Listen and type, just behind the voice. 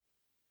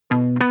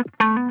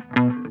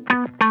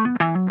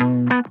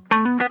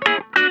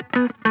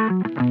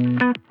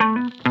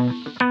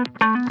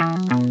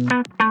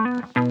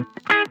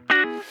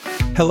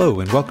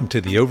Hello, and welcome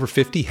to the Over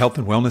 50 Health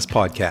and Wellness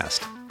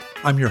Podcast.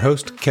 I'm your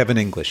host, Kevin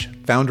English,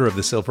 founder of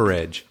The Silver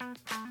Edge.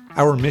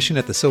 Our mission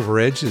at The Silver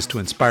Edge is to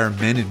inspire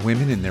men and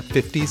women in their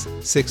 50s,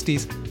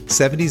 60s,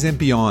 70s, and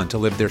beyond to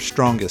live their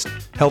strongest,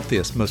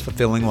 healthiest, most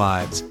fulfilling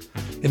lives.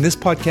 In this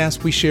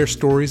podcast, we share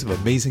stories of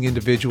amazing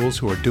individuals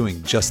who are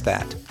doing just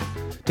that,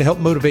 to help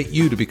motivate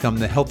you to become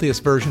the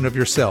healthiest version of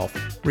yourself,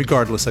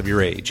 regardless of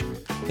your age.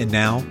 And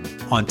now,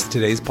 on to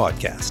today's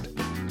podcast.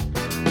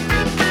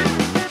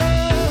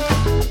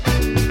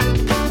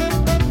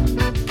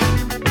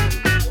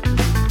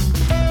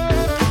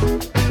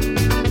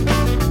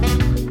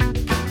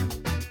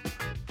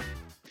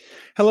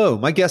 Hello,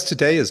 my guest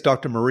today is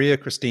Dr. Maria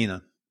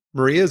Cristina.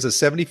 Maria is a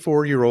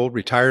 74-year-old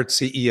retired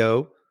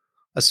CEO,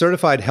 a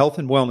certified health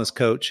and wellness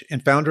coach,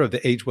 and founder of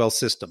the Age Well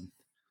system.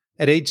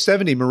 At age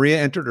 70,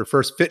 Maria entered her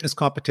first fitness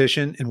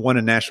competition and won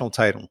a national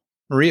title.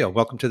 Maria,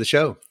 welcome to the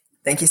show.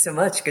 Thank you so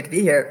much. Good to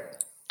be here.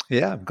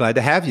 Yeah, I'm glad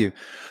to have you.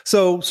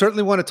 So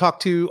certainly want to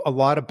talk to you a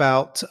lot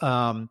about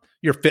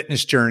your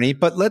fitness journey,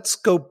 but let's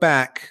go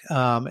back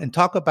and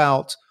talk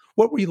about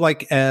what were you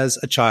like as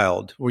a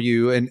child? Were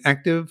you an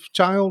active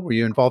child? Were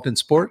you involved in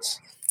sports?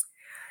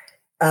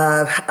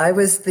 I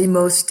was the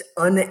most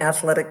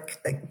unathletic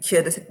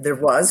kid there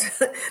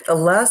was. The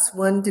last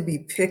one to be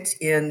picked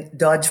in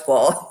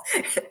dodgeball.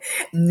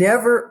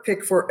 Never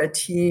picked for a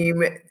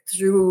team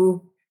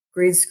through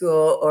grade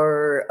school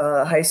or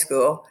high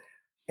school.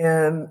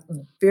 And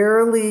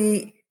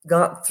barely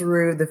got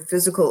through the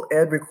physical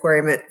ed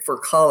requirement for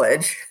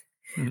college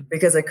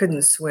because I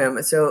couldn't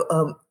swim.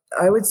 So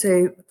I would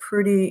say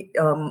pretty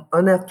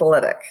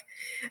unathletic.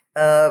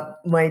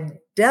 My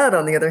dad,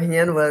 on the other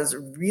hand, was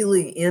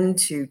really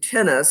into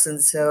tennis.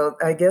 And so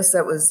I guess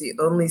that was the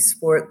only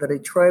sport that I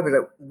tried, but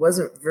I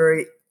wasn't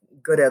very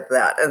good at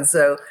that. And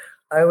so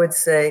I would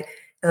say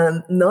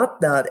not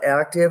that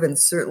active and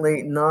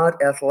certainly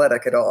not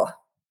athletic at all.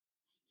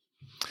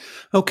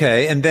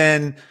 Okay. And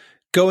then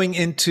going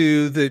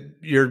into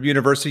your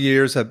university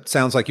years, it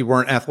sounds like you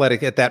weren't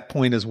athletic at that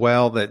point as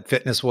well, that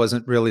fitness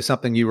wasn't really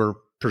something you were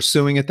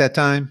pursuing at that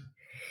time?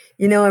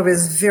 You know, I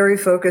was very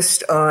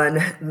focused on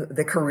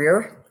the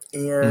career,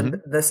 and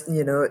this,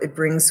 it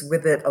brings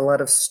with it a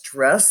lot of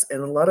stress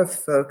and a lot of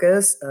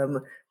focus.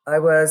 I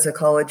was a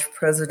college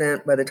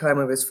president by the time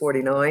I was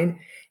 49,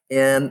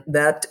 and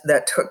that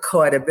took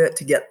quite a bit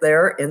to get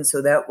there. And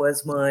so that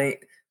was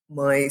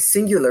my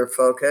singular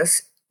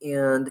focus.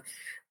 And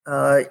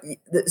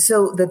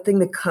so the thing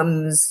that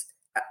comes,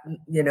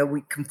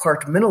 we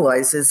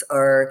compartmentalize is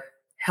our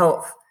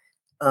health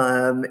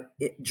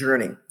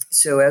journey.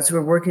 So as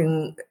we're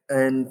working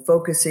and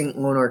focusing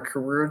on our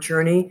career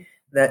journey,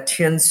 that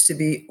tends to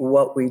be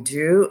what we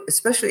do,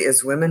 especially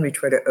as women. We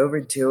try to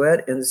overdo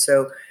it. And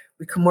so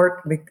we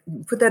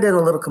put that in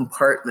a little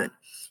compartment,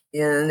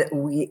 and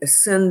we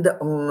ascend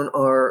on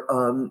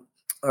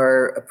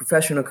our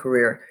professional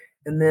career.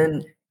 And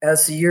then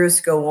as the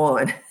years go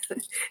on,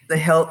 the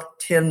health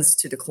tends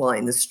to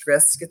decline. The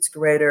stress gets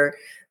greater,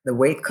 the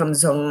weight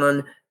comes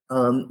on,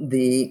 and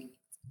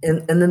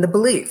then the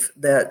belief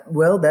that,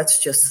 well,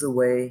 that's just the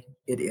way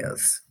it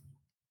is.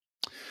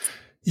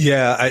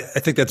 Yeah, I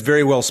think that's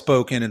very well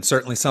spoken, and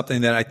certainly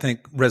something that I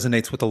think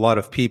resonates with a lot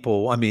of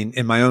people. I mean,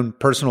 in my own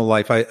personal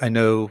life, I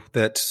know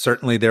that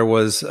certainly there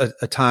was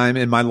a time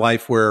in my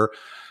life where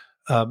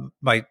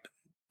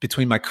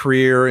between my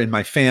career and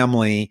my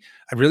family,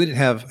 I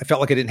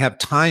felt like I didn't have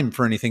time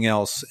for anything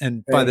else.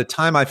 And by the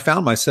time I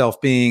found myself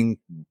being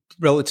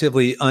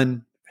relatively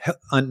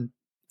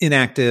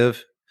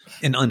inactive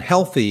and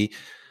unhealthy,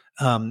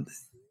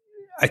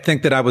 I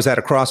think that I was at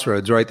a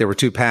crossroads, right? There were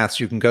two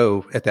paths you can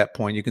go at that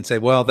point. You can say,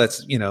 well,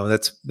 that's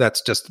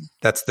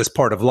this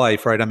part of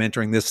life, right? I'm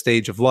entering this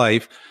stage of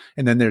life.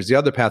 And then there's the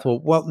other path.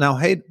 Well, now,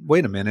 hey,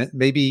 wait a minute.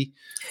 Maybe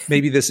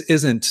this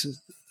isn't,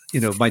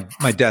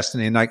 my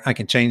destiny, and I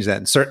can change that.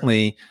 And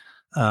certainly,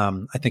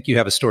 I think you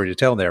have a story to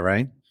tell there,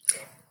 right?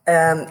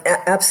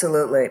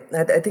 Absolutely.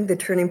 I think the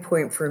turning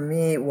point for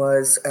me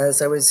was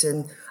as I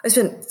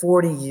spent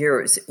 40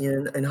 years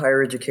in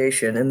higher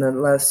education, and the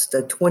last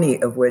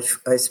 20 of which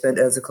I spent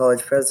as a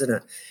college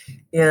president.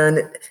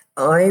 And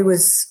I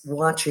was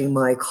watching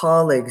my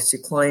colleagues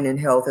decline in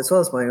health as well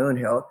as my own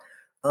health,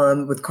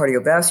 with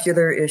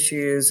cardiovascular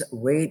issues,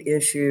 weight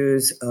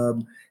issues,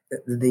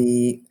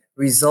 the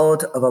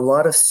result of a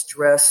lot of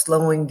stress,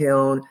 slowing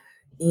down.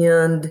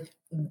 And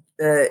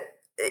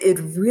it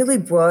really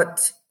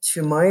brought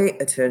to my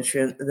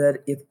attention that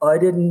if I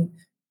didn't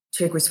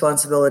take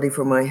responsibility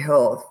for my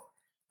health,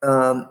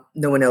 no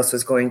one else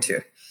was going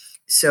to.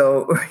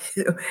 So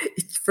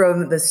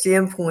from the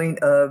standpoint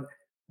of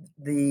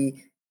the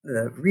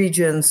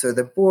regions or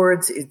the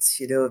boards, it's,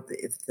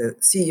 if the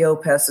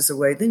CEO passes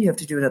away, then you have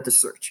to do another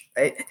search,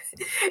 right?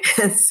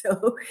 And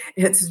so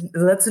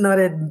let's not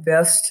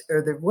invest,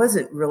 or there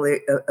wasn't really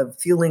a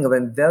feeling of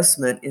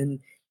investment in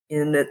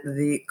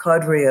the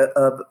cadre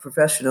of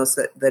professionals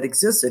that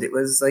existed. It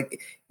was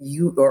like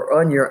you are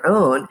on your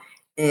own,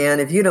 and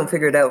if you don't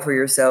figure it out for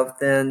yourself,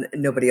 then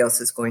nobody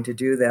else is going to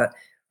do that.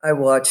 I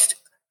watched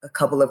a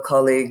couple of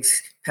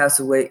colleagues pass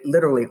away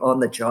literally on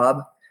the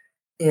job.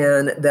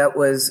 And that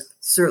was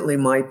certainly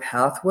my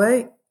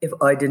pathway if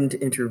I didn't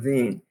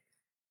intervene.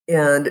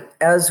 And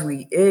as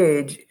we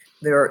age,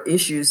 there are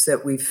issues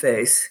that we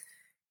face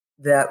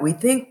that we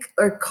think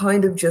are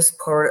kind of just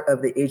part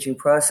of the aging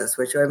process,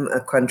 which I'm a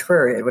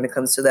contrarian when it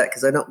comes to that,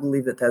 because I don't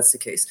believe that that's the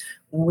case.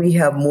 We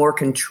have more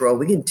control.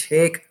 We can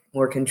take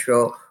more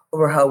control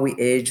over how we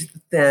age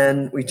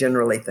than we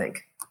generally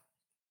think.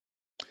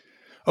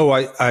 Oh,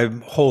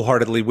 I'm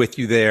wholeheartedly with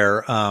you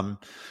there.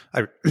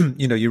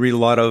 You read a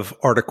lot of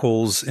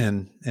articles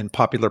in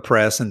popular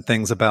press and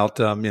things about,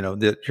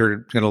 that you're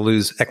going to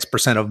lose X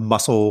percent of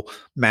muscle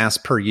mass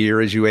per year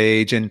as you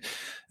age, and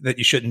that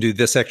you shouldn't do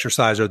this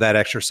exercise or that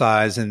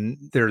exercise. And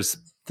there's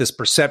this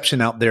perception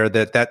out there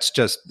that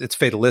it's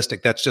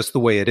fatalistic. That's just the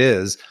way it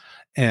is.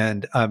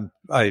 And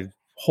I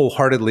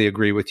wholeheartedly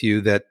agree with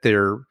you that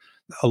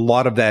a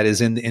lot of that is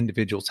in the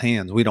individual's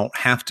hands. We don't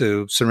have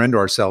to surrender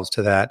ourselves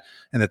to that,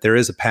 and that there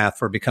is a path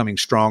for becoming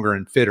stronger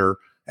and fitter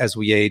as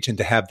we age, and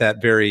to have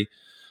that very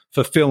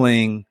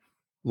fulfilling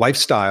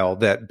lifestyle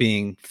that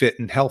being fit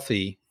and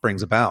healthy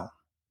brings about.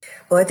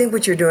 Well, I think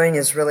what you're doing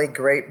is really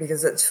great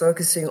because it's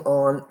focusing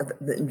on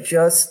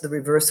just the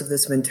reverse of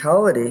this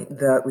mentality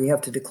that we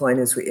have to decline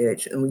as we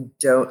age, and we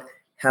don't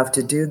have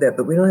to do that.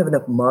 But we don't have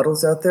enough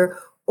models out there,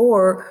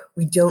 or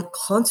we don't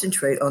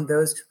concentrate on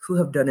those who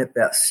have done it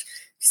best.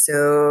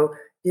 So,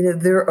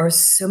 there are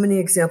so many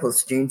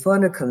examples. Jane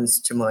Fonda comes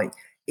to mind,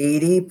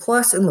 80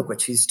 plus, and look what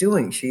she's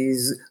doing.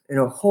 She's in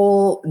a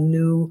whole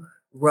new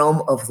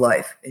realm of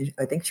life.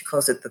 I think she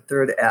calls it the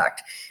third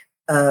act.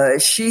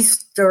 She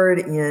starred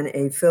in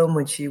a film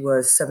when she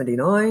was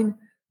 79.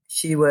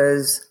 There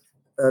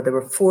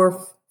were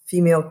 4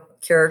 female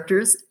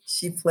characters.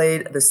 She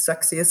played the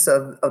sexiest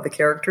of the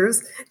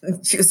characters.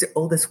 She was the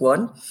oldest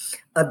one.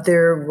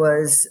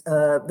 There's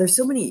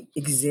so many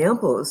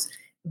examples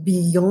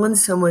beyond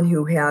someone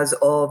who has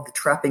all the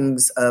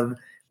trappings of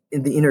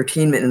in the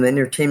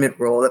entertainment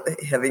role,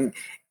 having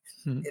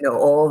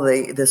all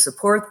the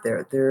support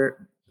there.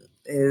 There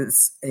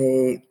is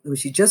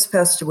she just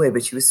passed away,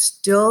 but she was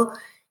still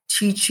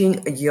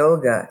teaching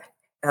yoga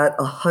at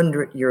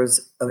 100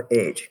 years of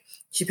age.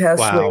 She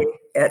passed away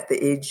at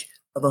the age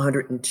of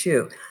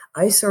 102.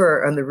 I saw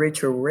her on the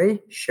Rachel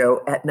Ray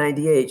show at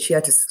 98. She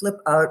had to slip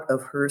out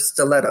of her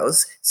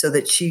stilettos so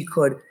that she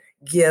could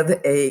give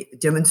a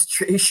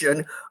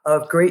demonstration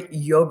of great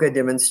yoga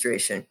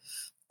demonstration.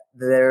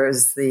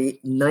 There's the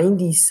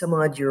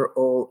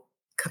 90-some-odd-year-old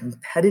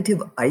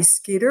competitive ice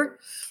skater.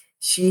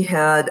 She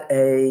had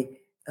a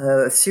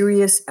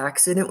serious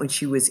accident when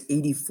she was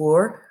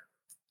 84.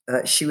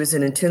 She was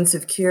in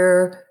intensive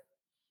care.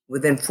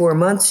 Within 4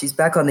 months, she's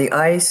back on the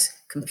ice,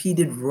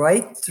 competed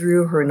right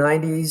through her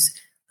 90s,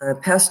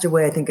 passed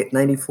away, I think, at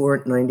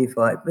 94,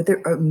 95. But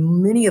there are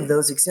many of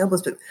those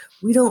examples, but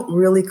we don't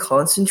really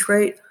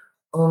concentrate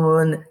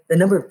on the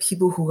number of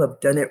people who have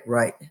done it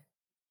right.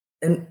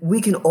 And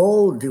we can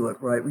all do it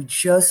right. We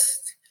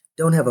just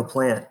don't have a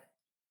plan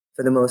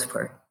for the most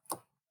part.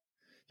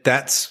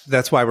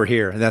 That's why we're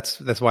here. That's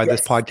why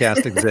this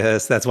podcast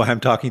exists. That's why I'm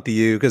talking to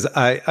you, because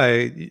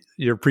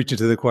you're preaching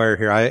to the choir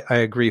here. I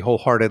agree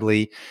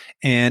wholeheartedly.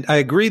 And I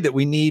agree that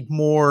we need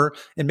more,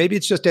 and maybe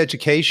it's just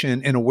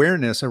education and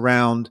awareness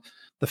around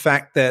the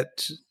fact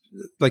that,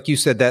 like you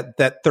said,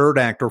 that third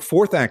act or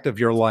fourth act of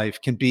your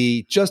life can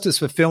be just as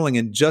fulfilling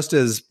and just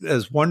as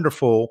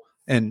wonderful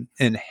and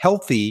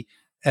healthy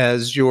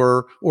as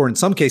or in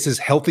some cases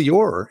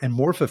healthier and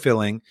more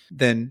fulfilling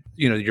than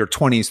your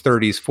 20s,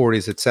 30s,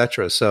 40s,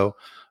 etc. So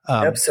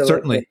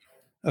certainly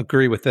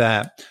agree with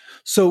that.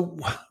 So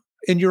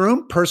in your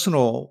own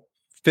personal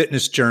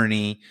fitness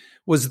journey,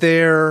 was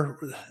there,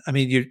 I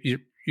mean,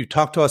 you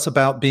talked to us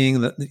about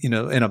being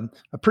in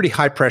a pretty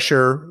high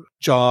pressure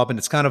job, and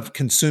it's kind of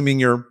consuming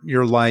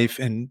your life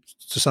and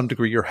to some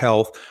degree your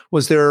health.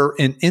 Was there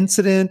an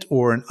incident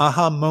or an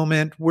aha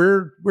moment?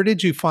 Where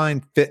did you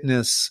find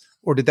fitness,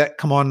 or did that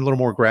come on a little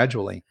more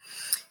gradually?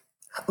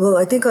 Well,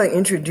 I think I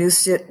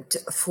introduced it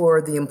for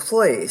the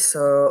employees.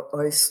 So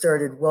I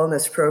started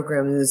wellness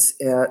programs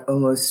at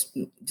almost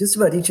just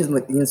about each of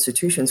the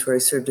institutions where I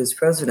served as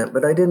president,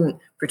 but I didn't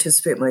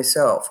participate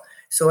myself.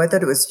 So I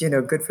thought it was,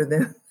 good for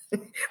them,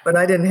 but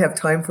I didn't have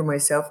time for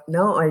myself.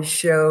 Now I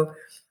show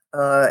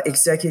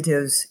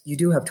executives, you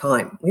do have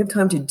time. We have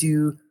time to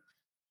do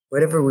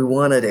whatever we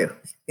want to do.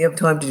 We have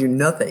time to do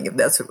nothing if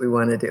that's what we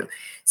want to do.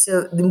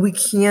 So then we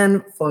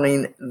can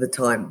find the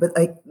time. But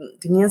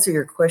to answer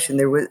your question,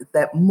 there was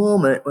that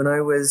moment when I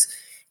was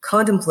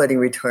contemplating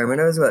retirement.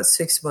 I was about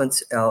 6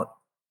 months out.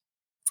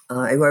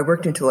 I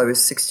worked until I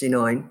was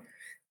 69.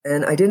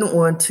 And I didn't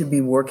want to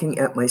be working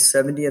at my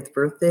 70th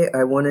birthday.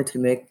 I wanted to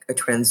make a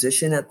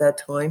transition at that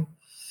time.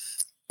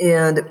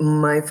 And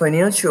my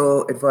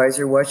financial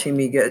advisor, watching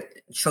me get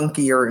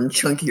chunkier and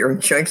chunkier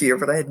and chunkier,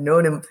 but I had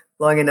known him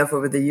long enough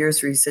over the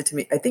years where he said to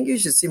me, I think you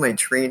should see my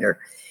trainer.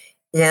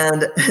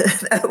 And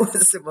that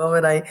was the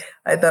moment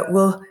I thought,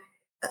 well,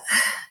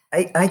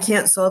 I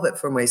can't solve it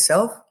for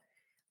myself.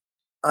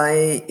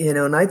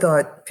 And I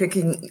thought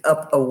picking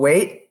up a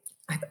weight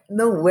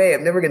no way,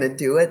 I'm never going to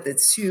do it.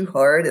 It's too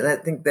hard. And I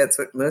think that's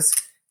what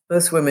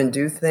most women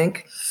do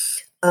think.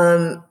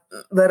 Um,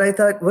 but I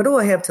thought, what do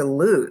I have to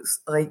lose?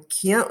 I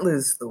can't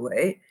lose the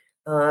weight.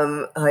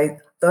 I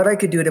thought I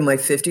could do it in my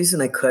 50s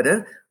and I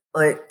couldn't.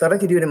 I thought I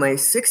could do it in my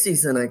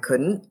 60s and I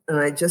couldn't. And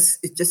it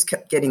just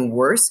kept getting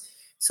worse.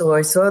 So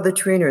I saw the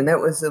trainer, and that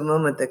was the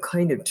moment that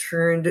kind of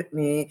turned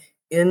me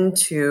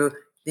into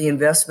the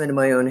investment in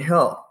my own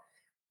health.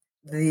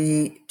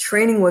 The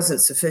training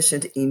wasn't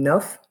sufficient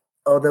enough,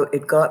 although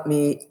it got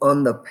me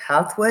on the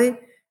pathway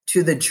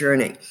to the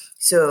journey.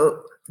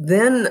 So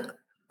then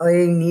I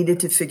needed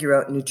to figure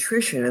out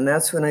nutrition, and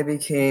that's when I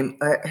became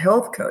a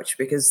health coach,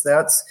 because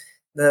that's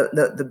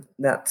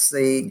that's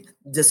the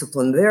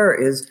discipline. There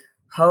is,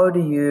 how do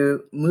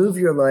you move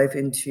your life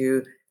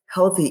into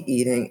healthy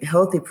eating,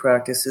 healthy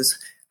practices?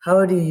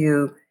 How do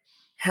you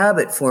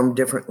habit form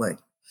differently?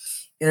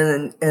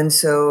 And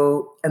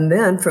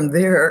then from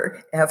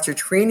there, after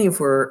training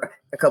for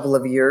a couple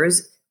of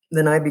years,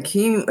 then I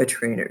became a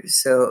trainer.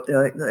 So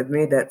I've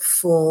made that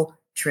full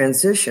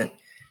transition.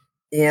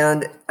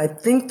 And I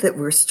think that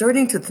we're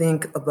starting to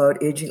think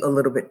about aging a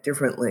little bit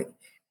differently.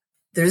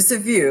 There's a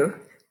view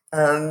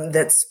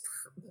that's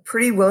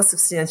pretty well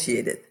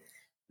substantiated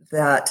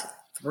that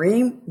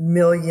 3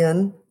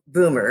 million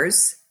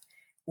boomers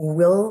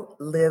will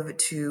live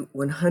to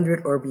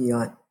 100 or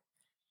beyond.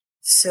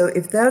 So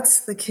if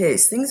that's the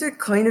case, things are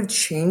kind of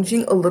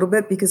changing a little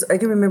bit, because I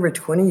can remember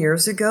 20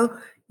 years ago,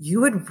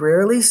 you would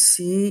rarely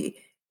see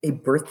a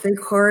birthday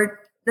card.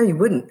 No, you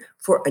wouldn't.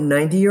 For a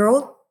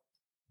 90-year-old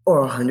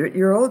or a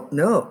 100-year-old,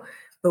 no.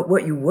 But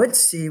what you would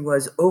see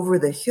was over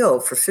the hill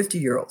for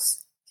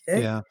 50-year-olds.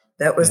 Okay? Yeah.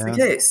 That was the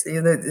Yeah. case.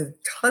 There are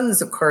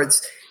tons of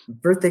cards,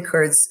 birthday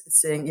cards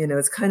saying,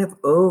 it's kind of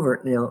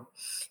over now.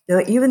 Now,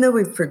 even though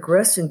we've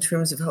progressed in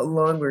terms of how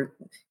long we're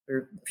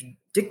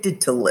predicted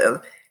to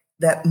live,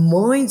 that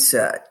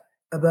mindset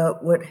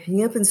about what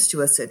happens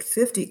to us at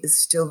 50 is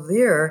still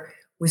there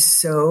with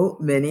so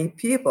many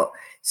people.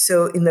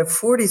 So in their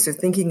 40s, they're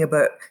thinking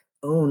about,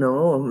 oh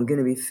no, I'm going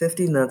to be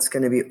 50 and that's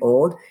going to be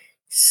old.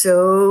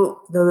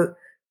 So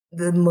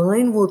the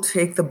mind will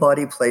take the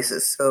body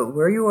places. So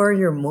where you are in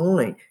your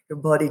mind, your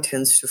body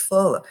tends to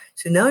follow.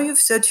 So now you've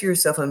said to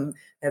yourself, I'm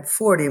at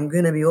 40, I'm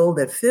going to be old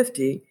at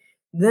 50.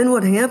 Then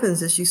what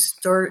happens is you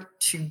start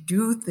to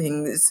do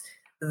things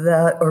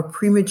that are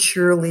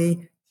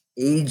prematurely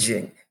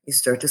aging. You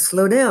start to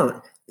slow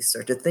down. You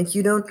start to think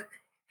you don't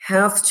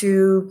have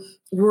to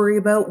worry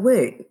about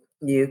weight.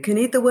 You can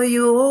eat the way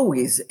you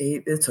always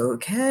ate. It's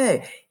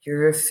okay.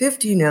 You're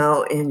 50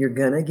 now and you're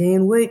going to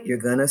gain weight. You're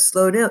going to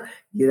slow down.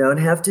 You don't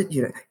have to,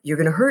 you're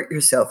going to hurt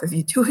yourself if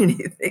you do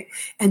anything.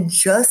 And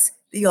just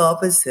the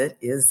opposite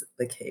is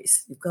the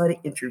case. You've got to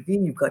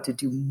intervene. You've got to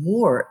do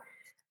more.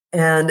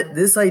 And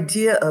this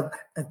idea of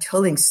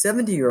telling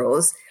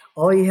 70-year-olds,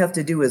 all you have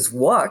to do is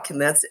walk,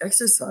 and that's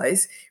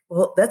exercise.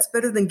 Well, that's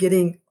better than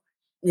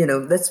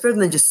that's better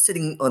than just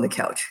sitting on the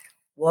couch.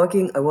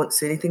 Walking, I won't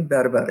say anything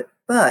bad about it,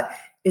 but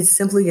it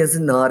simply is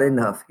not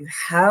enough. You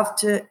have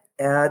to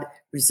add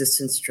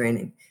resistance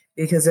training,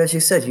 because as you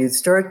said, you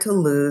start to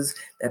lose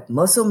that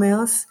muscle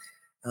mass,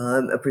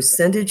 a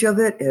percentage of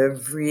it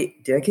every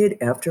decade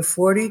after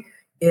 40,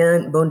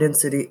 and bone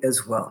density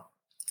as well.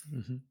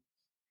 Mm-hmm.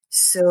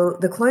 So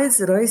the clients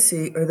that I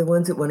see are the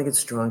ones that want to get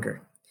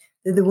stronger.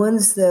 They're the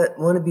ones that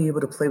want to be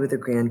able to play with their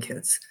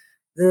grandkids.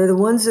 They're the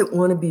ones that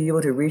want to be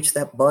able to reach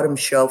that bottom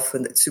shelf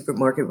in the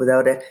supermarket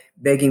without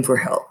begging for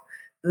help.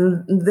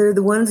 They're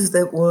the ones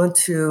that want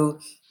to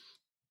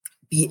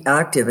be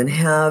active and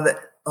have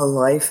a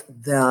life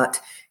that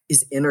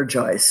is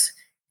energized.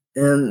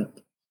 And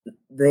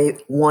they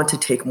want to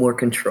take more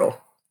control.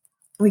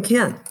 We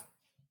can.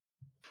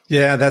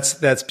 Yeah,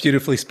 that's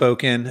beautifully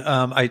spoken.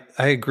 I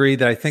agree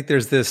that I think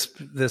there's this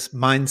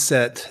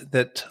mindset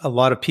that a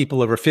lot of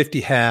people over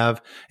 50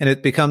 have, and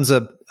it becomes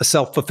a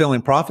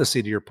self-fulfilling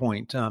prophecy. To your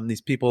point,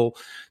 these people,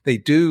 they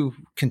do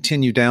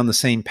continue down the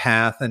same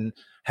path and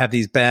have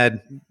these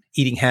bad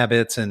eating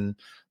habits and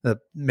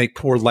make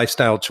poor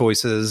lifestyle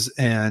choices.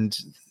 And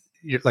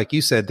like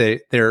you said,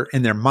 they're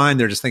in their mind,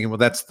 they're just thinking, well,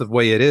 that's the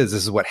way it is.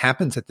 This is what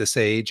happens at this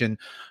age, and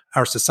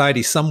our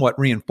society somewhat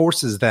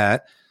reinforces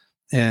that.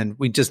 And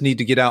we just need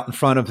to get out in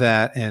front of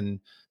that and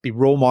be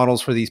role models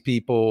for these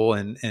people,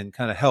 and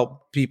kind of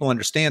help people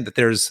understand that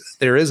there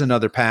is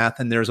another path,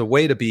 and there's a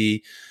way to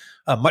be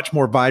much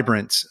more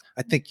vibrant.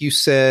 I think you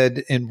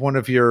said in one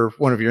of your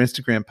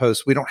Instagram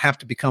posts, we don't have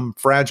to become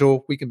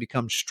fragile; we can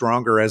become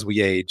stronger as we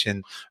age.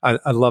 And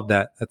I love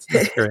that. That's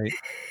great.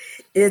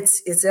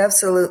 It's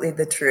absolutely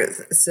the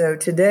truth. So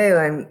today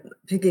I'm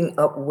picking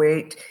up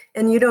weight,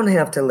 and you don't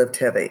have to lift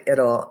heavy at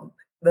all,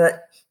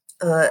 but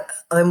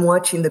I'm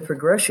watching the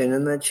progression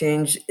and the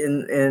change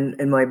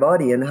in my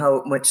body, and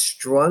how much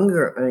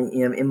stronger I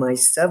am in my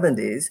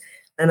 70s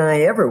than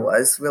I ever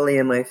was really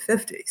in my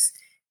 50s,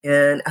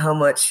 and how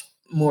much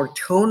more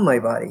tone my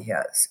body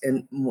has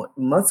and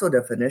muscle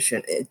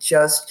definition. It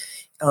just,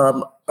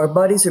 our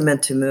bodies are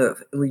meant to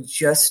move, and we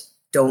just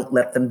don't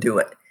let them do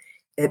it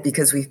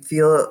because we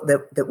feel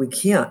that we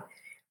can't.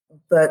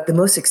 But the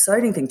most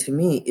exciting thing to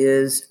me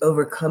is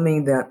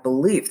overcoming that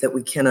belief that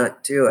we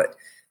cannot do it.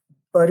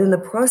 But in the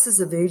process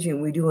of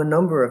aging, we do a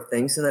number of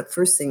things. And that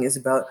first thing is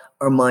about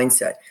our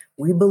mindset.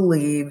 We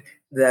believe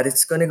that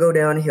it's going to go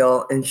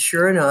downhill. And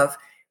sure enough,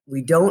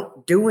 we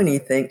don't do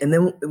anything. And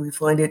then we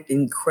find it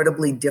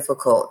incredibly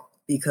difficult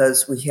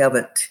because we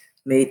haven't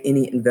made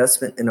any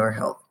investment in our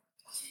health.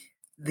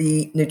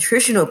 The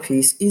nutritional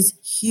piece is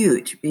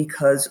huge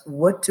because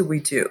what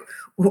do?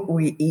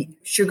 We eat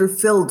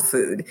sugar-filled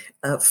food,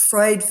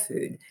 fried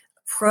food,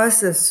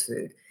 processed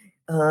food,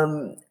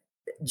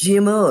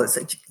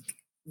 GMOs.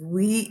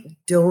 We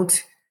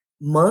don't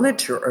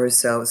monitor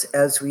ourselves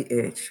as we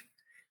age.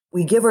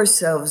 We give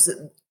ourselves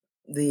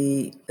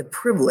the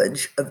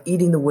privilege of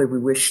eating the way we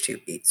wish to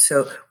eat.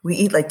 So we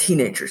eat like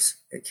teenagers,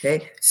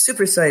 okay?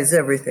 Supersize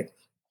everything.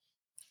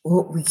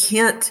 Well, we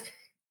can't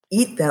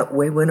eat that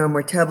way when our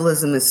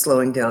metabolism is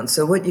slowing down.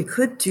 So what you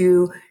could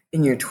do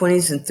in your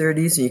 20s and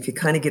 30s, and you could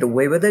kind of get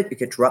away with it, you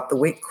could drop the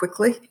weight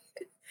quickly.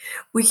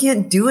 We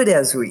can't do it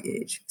as we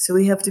age. So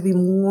we have to be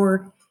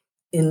more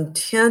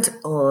intent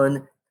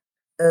on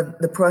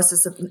the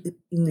process of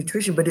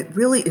nutrition, but it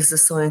really is the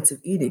science of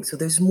eating. So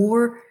there's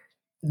more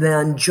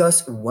than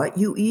just what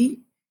you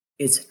eat.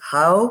 It's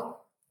how,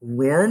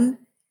 when.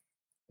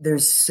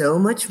 There's so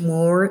much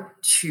more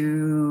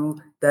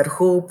to that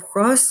whole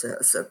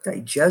process of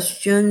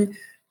digestion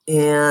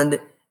and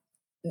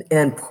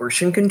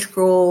portion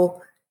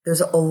control. There's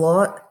a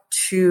lot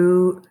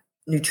to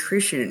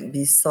nutrition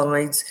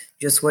besides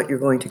just what you're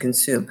going to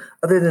consume.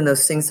 Other than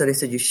those things that I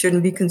said you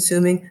shouldn't be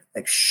consuming,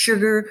 like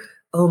sugar,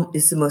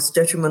 is the most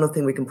detrimental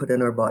thing we can put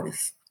in our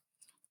bodies.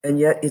 And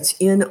yet it's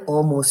in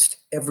almost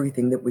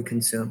everything that we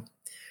consume.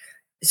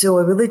 So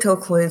I really tell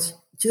clients,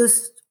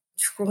 just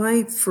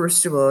try,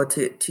 first of all,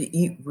 to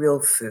eat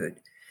real food.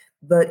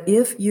 But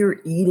if you're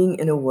eating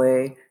in a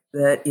way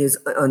that is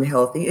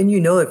unhealthy, and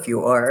if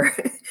you are,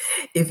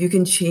 if you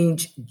can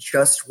change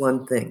just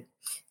one thing.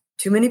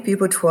 Too many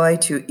people try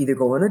to either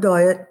go on a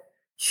diet,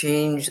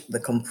 change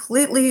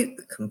completely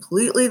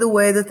the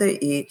way that they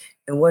eat,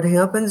 and what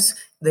happens?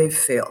 They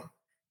fail.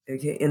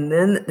 Okay, and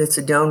then it's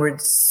a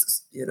downward,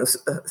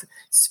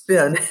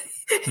 spin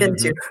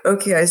into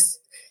okay, I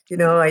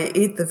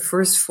ate the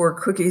first 4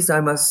 cookies. I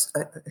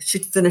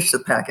should finish the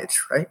package,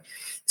 right?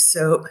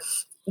 So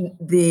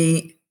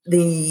the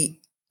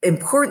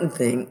important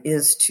thing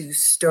is to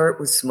start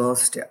with small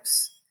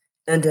steps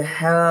and to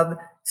have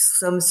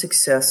some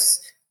success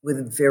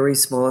with very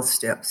small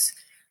steps.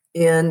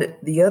 And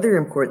the other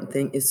important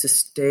thing is to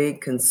stay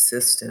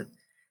consistent.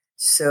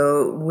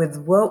 So with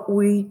what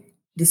we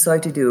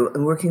decide to do,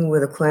 I'm working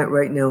with a client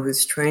right now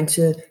who's trying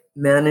to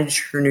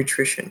manage her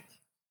nutrition.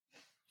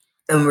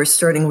 And we're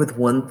starting with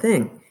one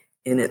thing,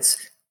 and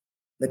it's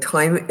the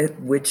time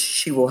at which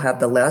she will have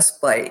the last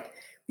bite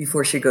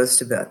before she goes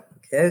to bed.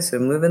 Okay, so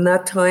moving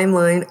that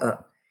timeline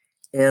up.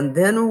 And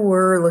then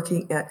we're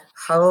looking at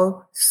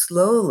how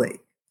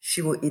slowly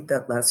she will eat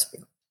that last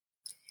meal.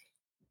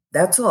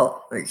 That's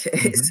all.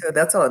 Okay, so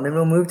that's all. And then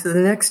we'll move to the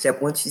next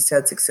step once she's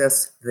had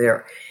success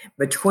there.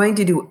 But trying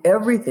to do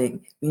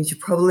everything means you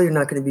probably are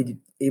not going to be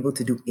able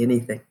to do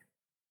anything.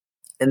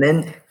 And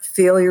then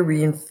failure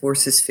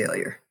reinforces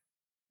failure.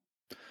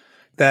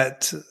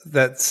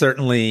 That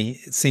certainly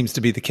seems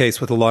to be the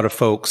case with a lot of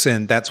folks.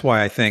 And that's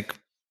why I think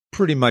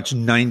pretty much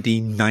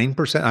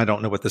 99%, I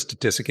don't know what the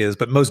statistic is,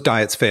 but most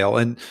diets fail.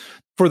 And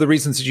for the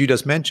reasons that you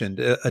just mentioned,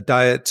 a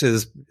diet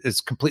is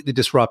completely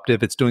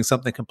disruptive. It's doing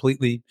something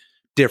completely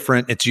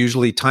different. It's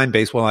usually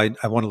time-based. Well,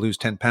 I want to lose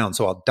 10 pounds,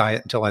 so I'll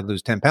diet until I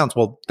lose 10 pounds.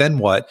 Well, then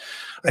what?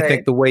 Right. I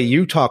think the way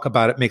you talk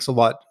about it makes a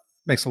lot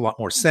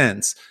more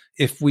sense.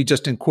 If we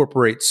just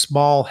incorporate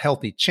small,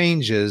 healthy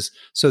changes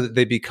so that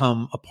they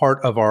become a part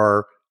of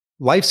our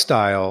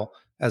lifestyle,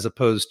 as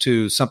opposed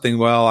to something,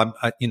 well,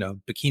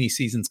 bikini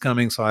season's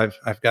coming, so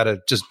I've got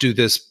to just do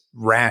this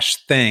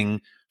rash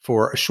thing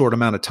for a short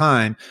amount of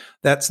time.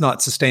 That's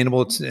not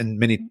sustainable. It's, in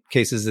many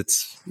cases,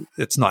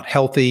 it's not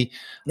healthy.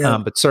 Yeah.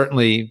 But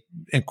certainly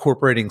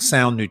incorporating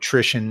sound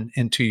nutrition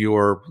into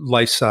your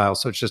lifestyle,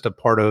 so it's just a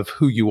part of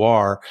who you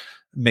are,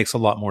 makes a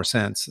lot more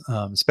sense,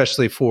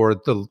 especially for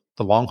the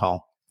long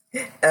haul.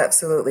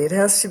 Absolutely. It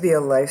has to be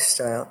a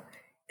lifestyle.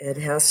 It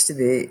has to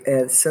be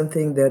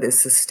something that is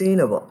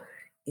sustainable.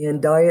 And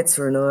diets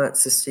are not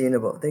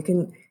sustainable. They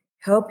can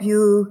help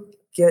you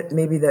get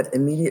maybe that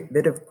immediate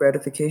bit of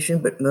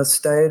gratification, but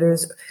most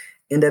dieters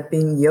end up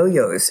being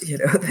yo-yos.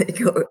 They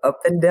go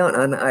up and down.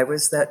 And I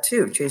was that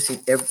too, chasing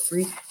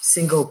every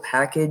single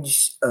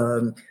package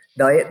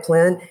diet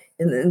plan.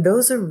 And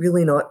those are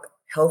really not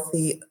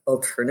healthy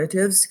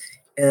alternatives,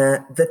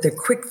 that they're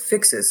quick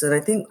fixes. And I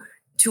think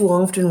too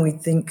often we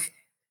think,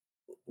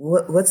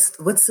 what's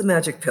the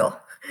magic pill?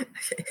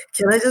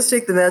 Can I just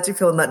take the magic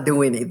pill and not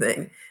do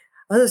anything?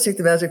 I'll just take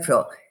the magic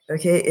pill.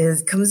 Okay,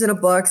 it comes in a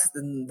box,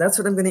 and that's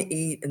what I'm going to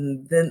eat.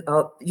 And then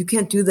you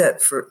can't do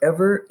that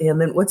forever.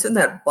 And then what's in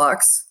that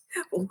box?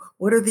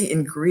 What are the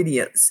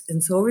ingredients?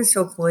 And so I always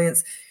tell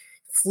clients,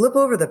 flip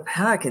over the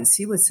pack and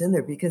see what's in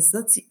there, because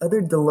that's the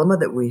other dilemma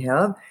that we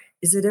have,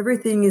 is that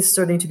everything is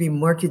starting to be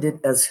marketed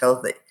as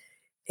healthy.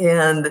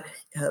 and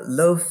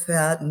low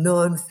fat,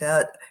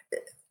 non-fat,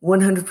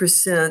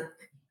 100%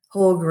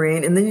 whole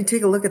grain. And then you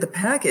take a look at the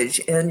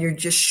package and you're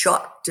just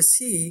shocked to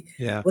see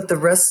what the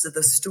rest of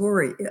the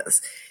story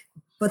is.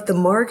 But the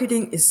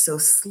marketing is so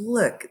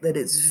slick that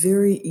it's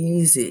very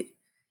easy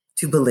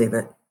to believe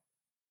it.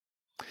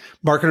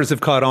 Marketers have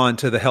caught on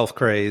to the health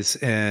craze,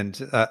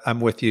 and I'm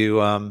with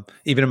you.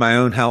 Even in my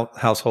own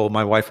household,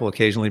 my wife will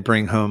occasionally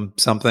bring home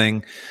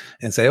something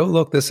and say, "Oh,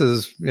 look, this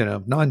is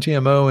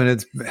non-GMO and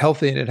it's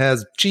healthy and it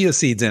has chia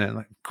seeds in it." I'm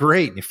like,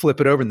 great! And you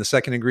flip it over, and the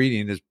second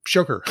ingredient is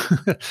sugar,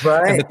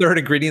 right? And the third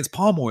ingredient is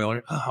palm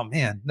oil. Oh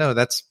man, no,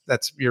 that's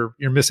you're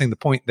missing the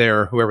point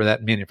there. Whoever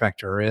that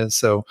manufacturer is,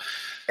 so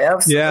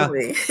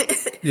absolutely.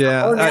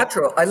 Yeah. All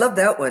natural. I love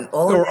that one.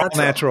 All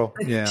natural.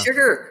 Yeah.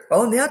 Sugar.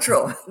 All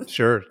natural.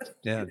 Sure.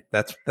 Yeah.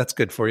 That's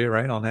good for you,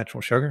 right? All natural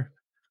sugar.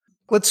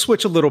 Let's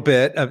switch a little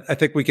bit. I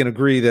think we can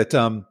agree that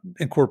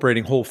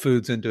incorporating whole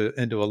foods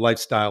into a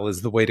lifestyle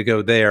is the way to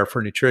go there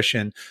for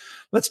nutrition.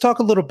 Let's talk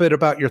a little bit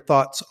about your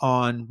thoughts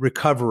on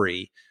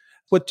recovery.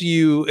 What do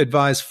you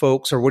advise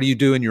folks, or what do you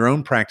do in your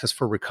own practice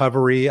for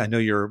recovery? I know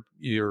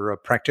you're a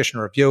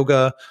practitioner of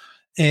yoga.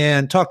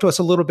 And talk to us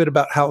a little bit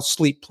about how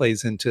sleep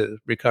plays into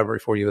recovery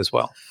for you as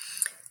well.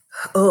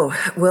 Oh,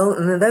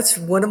 well, that's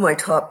one of my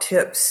top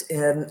tips.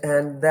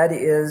 And that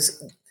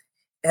is,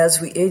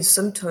 as we age,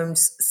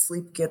 sometimes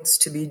sleep gets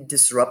to be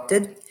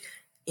disrupted.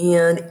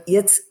 And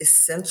it's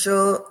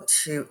essential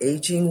to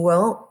aging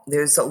well.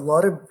 There's a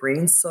lot of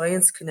brain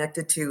science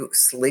connected to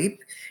sleep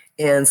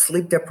and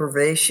sleep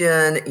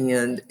deprivation,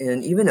 and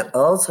even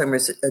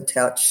Alzheimer's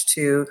attached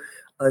to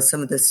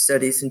some of the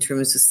studies in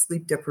terms of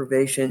sleep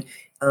deprivation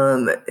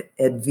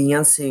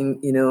advancing,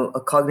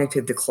 a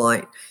cognitive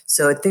decline.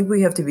 So I think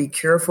we have to be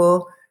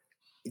careful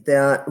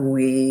that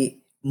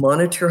we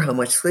monitor how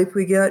much sleep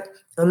we get.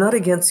 I'm not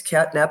against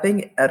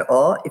catnapping at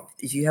all.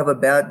 If you have a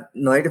bad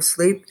night of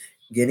sleep,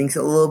 getting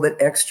a little bit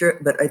extra,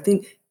 but I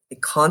think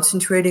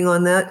concentrating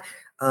on that,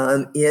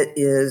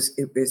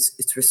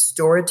 it's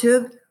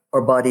restorative.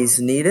 Our bodies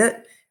need it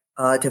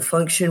to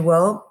function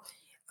well.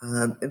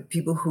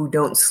 People who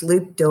don't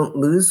sleep don't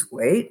lose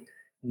weight,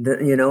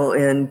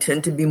 and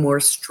tend to be more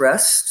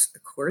stressed,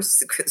 of course,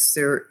 because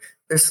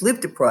they're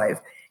sleep deprived,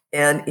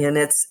 and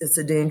it's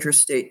a dangerous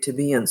state to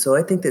be in. So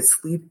I think that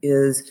sleep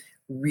is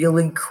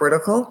really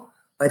critical.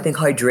 I think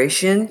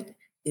hydration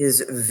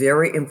is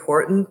very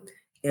important,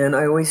 and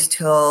I always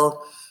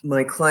tell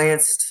my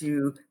clients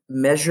to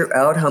measure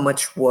out how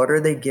much water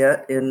they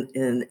get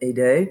in a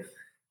day,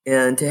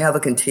 and to have a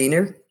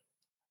container,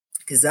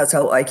 because that's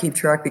how I keep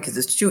track, because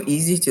it's too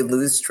easy to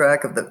lose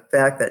track of the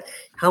fact that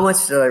how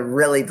much did I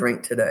really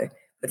drink today?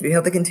 But if you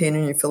have the container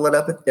and you fill it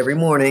up every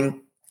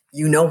morning,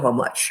 you know how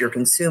much you're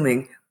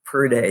consuming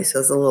per day. So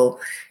it's a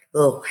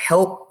little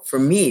help for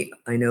me,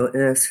 I know,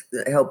 and it's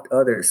helped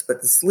others.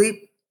 But the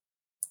sleep,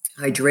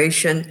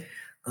 hydration,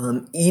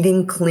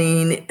 eating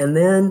clean, and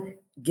then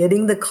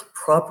getting the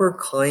proper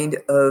kind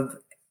of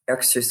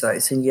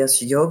exercise. And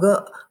yes,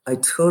 yoga, I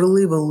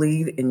totally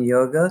believe in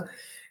yoga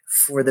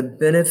for the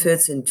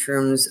benefits in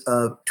terms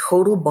of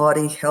total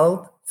body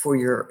health, for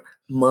your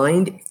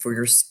mind, for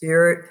your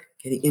spirit,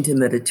 getting into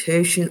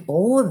meditation.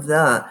 All of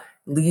that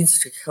leads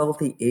to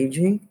healthy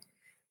aging.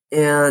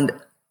 And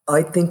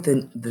I think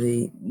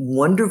the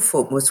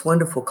most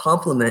wonderful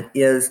complement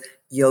is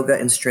yoga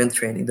and strength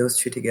training, those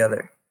two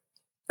together.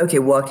 Okay,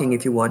 walking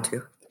if you want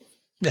to.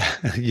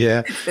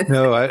 Yeah,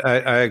 no,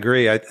 I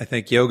agree. I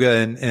think yoga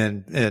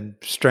and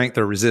strength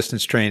or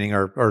resistance training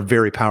are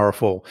very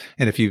powerful.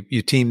 And if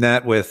you team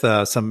that with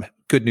some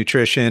good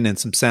nutrition and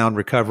some sound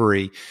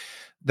recovery,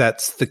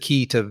 that's the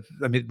key to,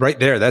 right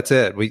there, that's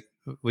it.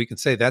 We can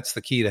say that's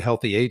the key to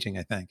healthy aging,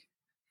 I think.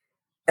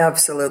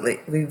 Absolutely.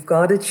 We've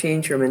got to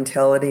change our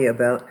mentality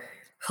about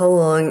how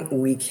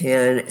long we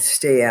can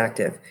stay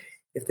active.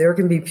 If there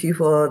can be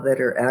people that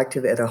are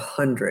active at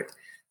 100,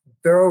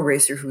 barrel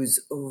racer who's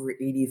over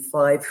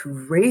 85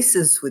 who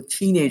races with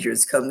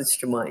teenagers comes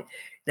to mind.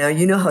 Now,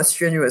 you know how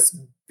strenuous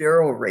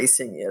barrel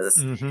racing is.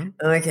 Mm-hmm.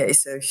 Okay,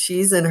 so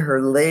she's in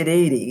her late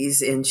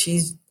 80s and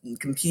she's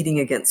competing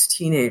against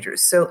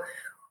teenagers. So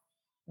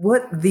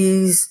what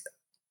these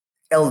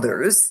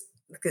elders,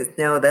 because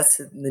now that's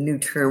the new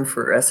term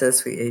for us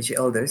as we age,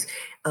 elders,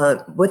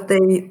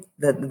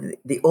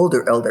 the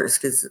older elders,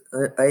 because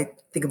I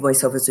think of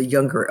myself as a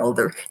younger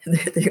elder, and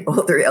the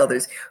older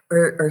elders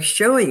are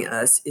showing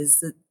us is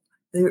that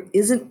there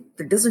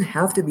doesn't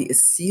have to be a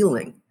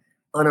ceiling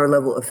on our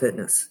level of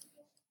fitness.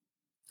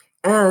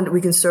 And we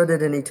can start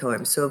at any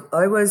time. So if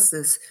I was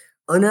this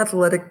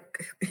unathletic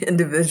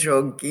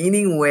individual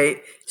gaining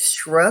weight,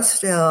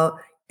 stressed out,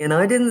 and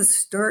I didn't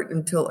start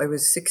until I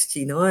was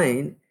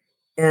 69,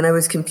 and I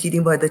was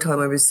competing by the time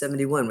I was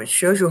 71, which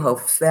shows you how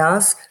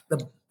fast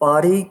the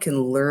body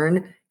can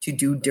learn to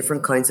do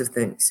different kinds of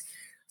things.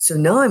 So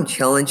now I'm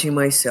challenging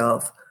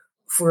myself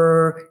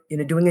for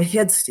doing a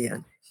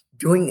headstand,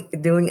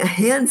 doing a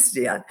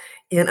handstand,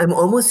 and I'm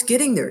almost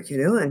getting there,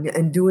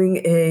 and doing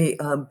a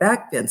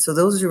back bend. So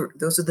those are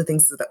the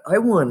things that I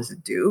wanted to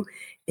do,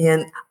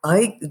 and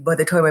by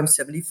the time I'm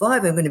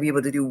 75, I'm going to be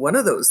able to do one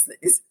of those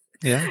things.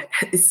 Yeah.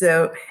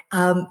 So,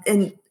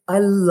 and I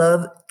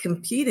love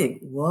competing.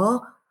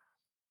 Well,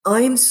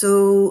 I'm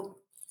so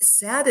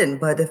saddened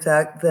by the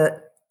fact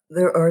that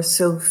there are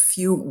so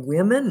few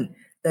women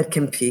that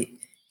compete,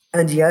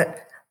 and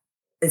yet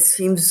it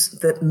seems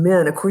that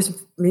men, of course,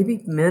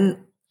 maybe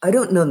men, I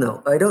don't know,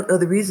 no, I don't know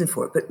the reason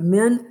for it, but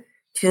men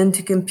tend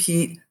to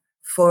compete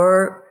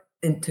far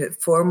into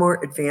far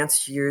more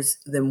advanced years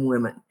than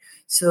women.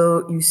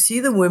 So you see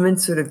the women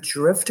sort of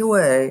drift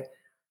away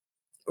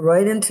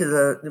right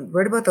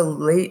about the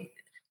late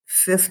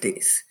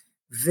 50s,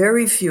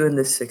 very few in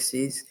the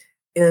 60s,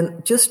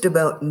 and just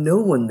about no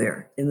one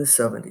there in the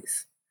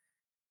 70s.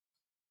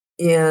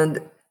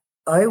 And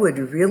I would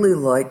really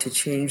like to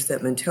change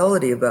that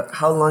mentality about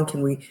how long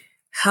can we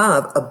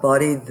have a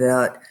body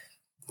that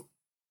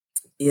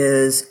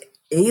is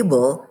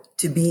able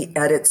to be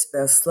at its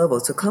best level.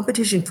 So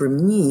competition for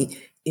me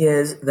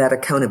is that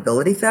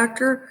accountability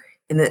factor,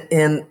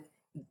 and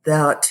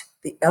that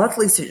the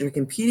athletes that you're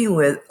competing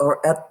with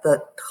are at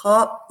the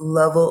top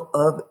level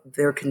of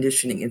their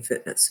conditioning and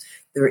fitness.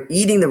 They're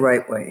eating the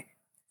right way,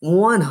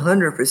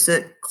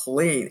 100%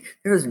 clean.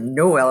 There's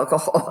no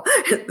alcohol.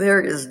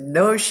 There is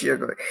no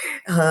sugar.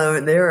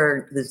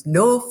 There's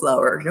no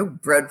flour, no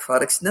bread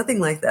products, nothing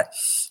like that.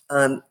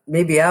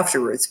 Maybe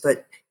afterwards,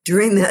 but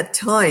during that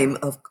time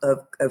of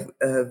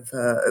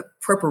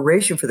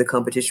preparation for the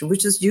competition,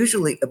 which is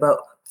usually about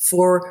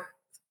 4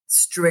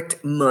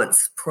 strict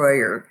months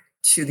prior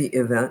to the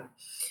event,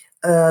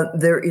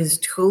 there is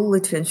total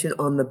attention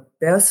on the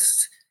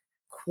best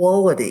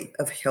quality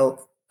of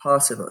health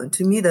possible. And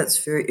to me,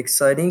 that's very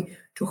exciting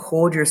to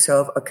hold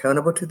yourself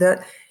accountable to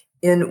that.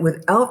 And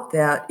without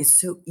that, it's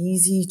so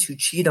easy to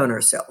cheat on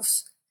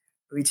ourselves.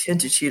 We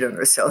tend to cheat on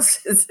ourselves.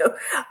 So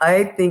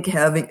I think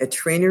having a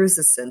trainer is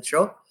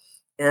essential.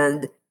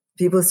 And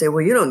people say,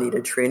 well, you don't need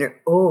a trainer.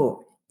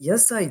 Oh,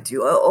 yes, I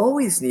do. I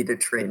always need a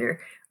trainer.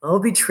 I'll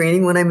be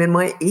training when I'm in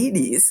my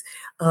 80s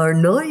or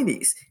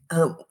 90s.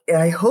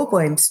 I hope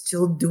I'm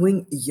still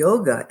doing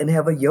yoga and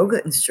have a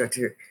yoga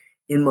instructor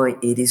in my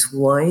 80s.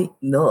 Why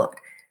not?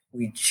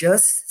 We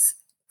just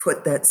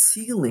put that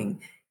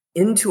ceiling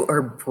into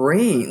our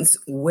brains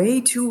way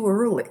too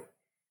early.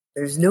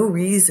 There's no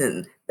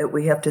reason that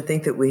we have to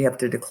think that we have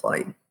to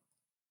decline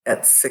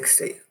at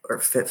 60 or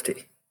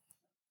 50.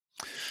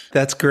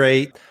 That's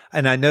great.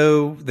 And I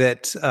know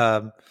that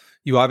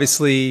you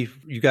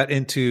got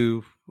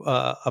into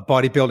a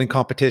bodybuilding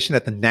competition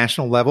at the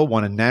national level,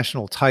 won a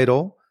national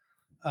title.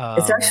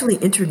 It's actually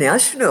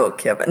international,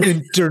 Kevin.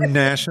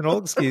 International,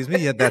 excuse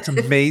me. Yeah, that's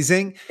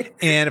amazing.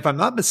 And if I'm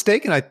not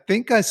mistaken, I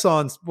think I saw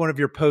in one of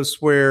your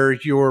posts where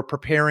you're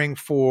preparing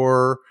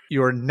for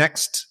your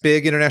next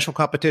big international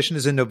competition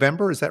is in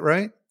November. Is that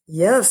right?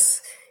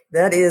 Yes,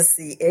 that is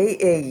the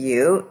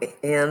AAU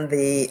and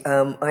the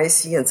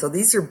ICN. So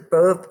these are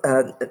both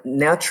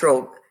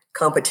natural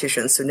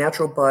competitions, so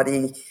natural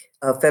body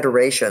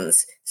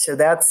federations. So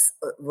that's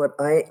what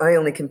I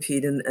only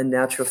compete in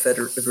natural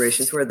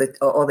federations where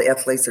all the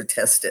athletes are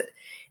tested.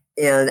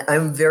 And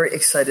I'm very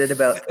excited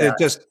about that.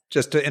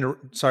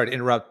 Sorry to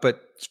interrupt,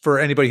 but for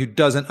anybody who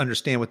doesn't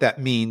understand what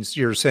that means,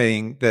 you're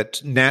saying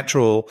that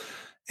natural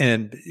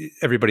and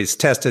everybody's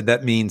tested.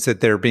 That means that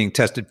they're being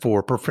tested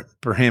for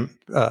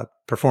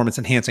performance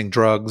enhancing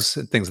drugs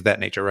and things of that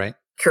nature, right?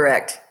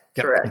 Correct.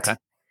 Yep. Correct. Okay.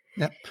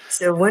 Yep.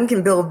 So one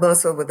can build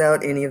muscle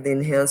without any of the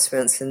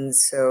enhancements. And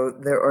so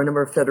there are a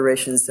number of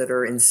federations that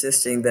are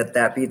insisting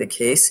that be the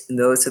case. And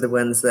those are the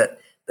ones that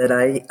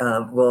I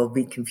will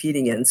be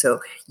competing in.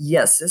 So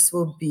yes, this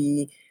will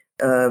be,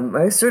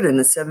 I started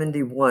in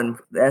 71,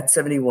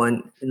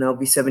 and I'll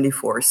be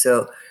 74.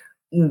 So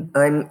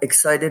I'm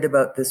excited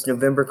about this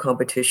November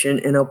competition,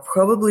 and I'll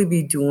probably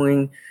be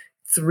doing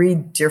 3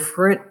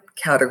 different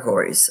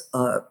categories.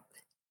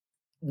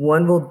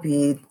 One will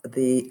be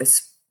the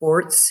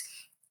sports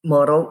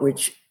model,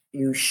 which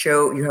you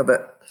have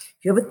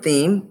a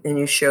theme and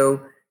you show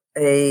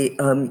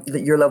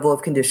your level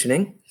of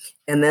conditioning,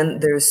 and then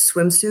there's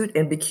swimsuit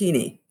and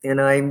bikini, and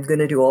I'm going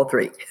to do all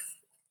 3.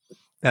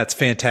 That's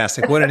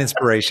fantastic. What an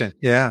inspiration.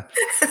 Yeah.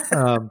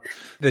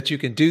 That you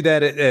can do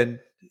that. And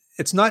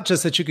it's not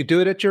just that you could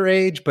do it at your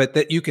age, but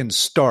that you can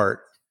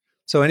start.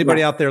 So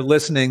anybody out there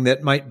listening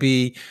that might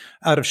be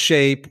out of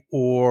shape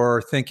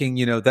or thinking,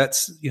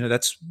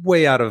 that's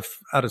way out of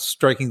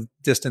striking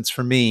distance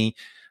for me.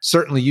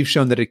 Certainly you've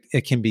shown that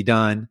it can be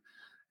done.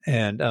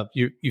 And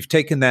you've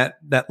taken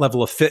that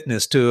level of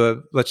fitness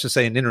to let's just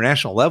say an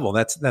international level.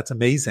 That's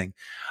amazing.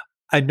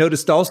 I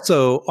noticed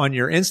also on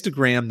your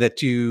Instagram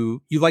that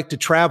you like to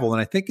travel.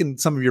 And I think in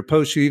some of your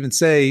posts, you even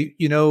say,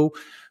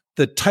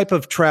 the type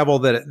of travel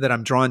that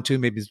I'm drawn to,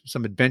 maybe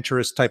some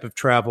adventurous type of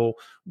travel,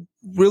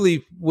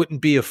 really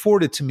wouldn't be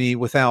afforded to me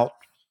without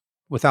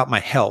my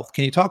health.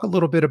 Can you talk a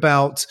little bit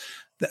about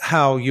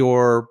how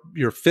your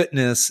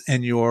fitness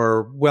and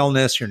your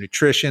wellness, your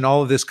nutrition,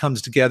 all of this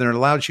comes together and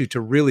allows you to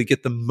really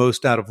get the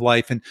most out of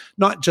life, and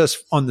not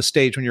just on the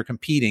stage when you're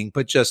competing,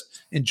 but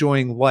just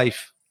enjoying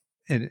life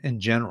in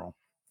general.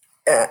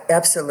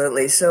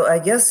 Absolutely. So I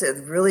guess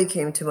it really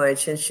came to my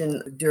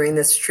attention during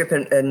this trip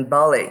in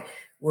Bali,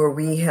 where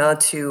we had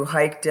to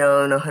hike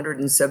down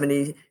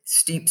 170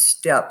 steep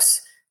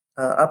steps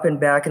up and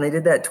back. And I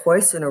did that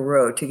twice in a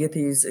row to get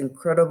these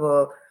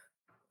incredible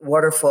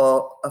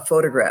waterfall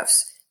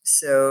photographs.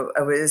 So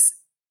I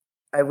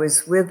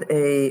was with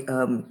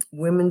a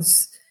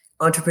women's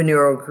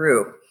entrepreneurial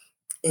group,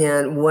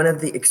 and one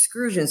of the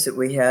excursions that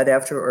we had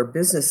after our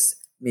business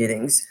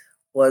meetings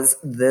was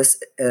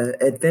this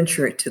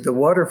adventure to the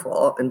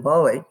waterfall in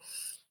Bali.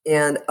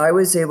 And I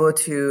was able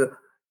to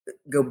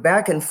go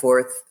back and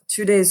forth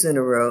 2 days in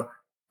a row,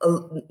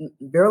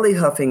 barely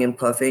huffing and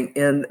puffing.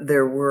 And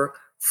there were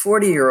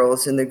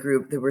 40-year-olds in the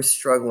group that were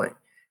struggling.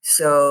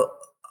 So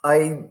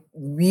I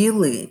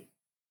really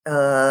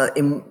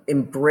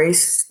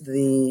embraced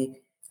the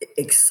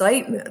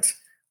excitement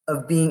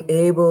of being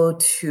able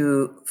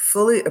to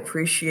fully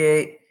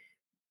appreciate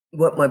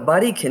what my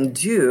body can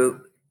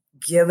do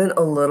given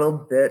a little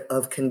bit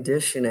of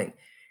conditioning.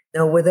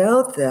 Now,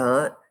 without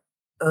that,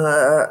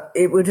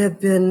 it would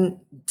have been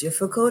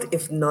difficult,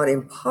 if not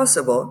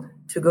impossible,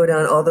 to go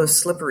down all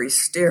those slippery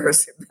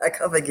stairs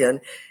back up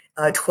again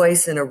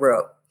twice in a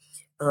row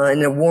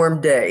in a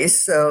warm day.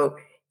 So,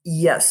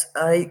 yes,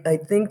 I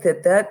think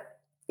that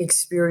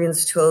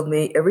experience told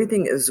me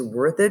everything is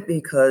worth it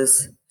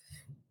because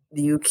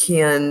you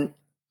can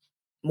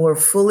more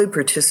fully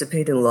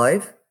participate in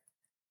life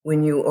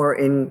when you are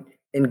in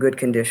good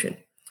condition.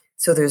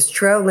 So there's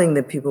traveling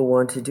that people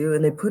want to do,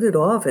 and they put it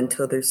off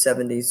until their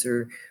 70s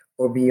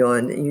or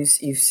beyond. And you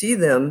see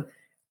them,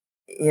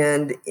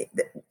 and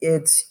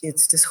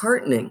it's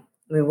disheartening.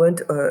 We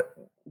went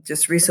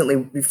just recently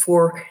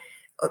before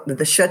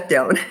the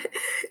shutdown.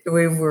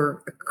 We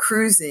were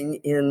cruising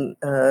in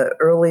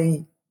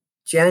early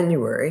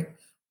January,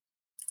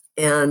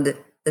 and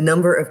the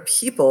number of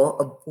people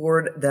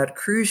aboard that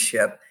cruise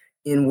ship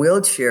in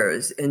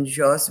wheelchairs and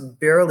just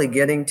barely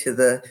getting to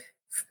the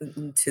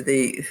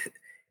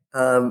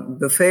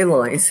buffet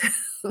lines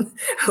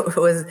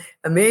was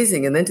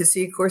amazing. And then to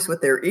see, of course,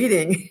 what they're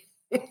eating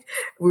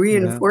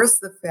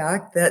reinforced the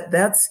fact that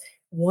that's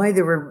why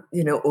they were,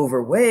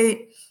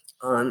 overweight,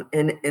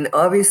 and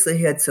obviously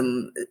had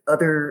some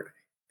other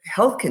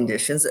health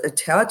conditions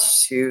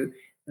attached to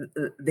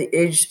the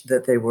age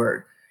that they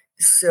were.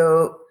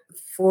 So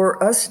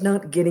for us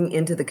not getting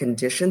into the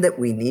condition that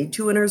we need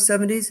to in our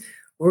 70s,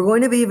 we're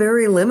going to be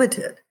very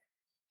limited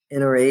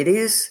in our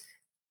 80s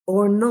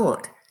or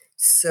not.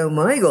 So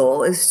my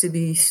goal is to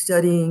be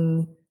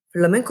studying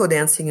flamenco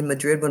dancing in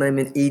Madrid when I'm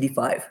in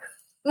 85.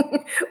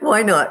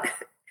 Why not?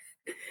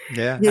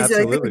 Yeah, Because I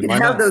think absolutely. we Why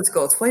can have not? those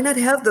goals. Why not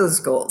have those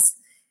goals?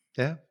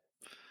 Yeah.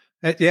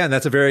 Yeah. And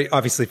that's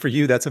obviously for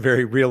you, that's a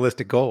very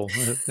realistic goal.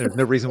 There's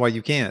no reason why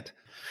you can't.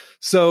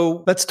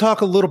 So let's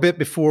talk a little bit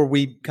before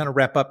we kind of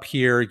wrap up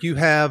here. You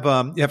have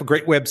a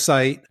great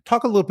website.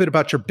 Talk a little bit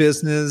about your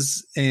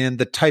business and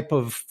the type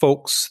of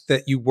folks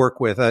that you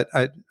work with.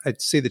 I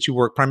see that you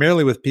work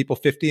primarily with people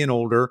 50 and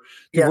older.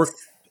 Do you Yes. work,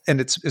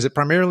 and is it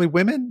primarily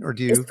women, or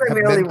do It's you have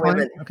primarily men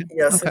women. clients? Okay.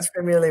 Yes, Okay. it's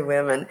primarily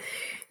women.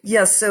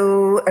 Yeah,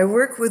 so I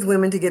work with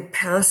women to get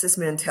past this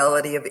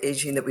mentality of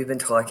aging that we've been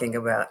talking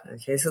about.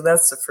 Okay, so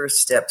that's the first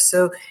step.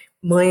 So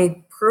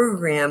my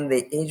program,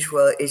 the Age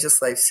Well,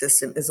 Ageless Life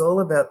System, is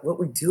all about what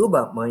we do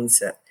about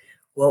mindset,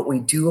 what we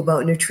do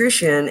about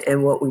nutrition,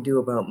 and what we do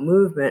about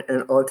movement,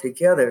 and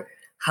altogether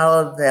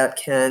how that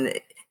can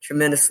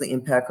tremendously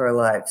impact our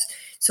lives.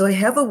 So I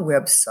have a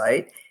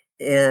website,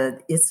 and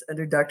it's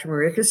under Dr.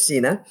 Maria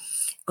Cristina.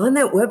 On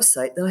that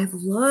website, they'll have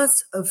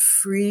lots of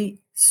free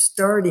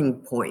starting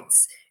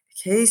points.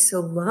 Okay, so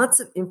lots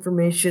of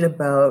information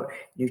about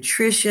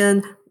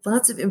nutrition,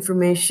 lots of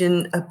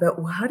information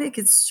about how to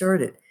get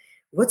started.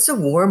 What's a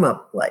warm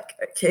up like?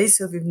 Okay,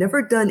 so if you've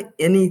never done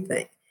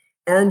anything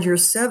and you're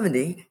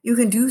 70, you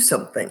can do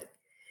something.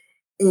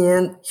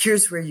 And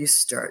here's where you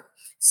start.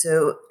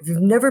 So if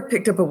you've never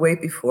picked up a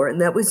weight before, and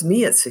that was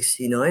me at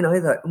 69, I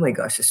thought, oh my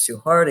gosh, it's too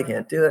hard. I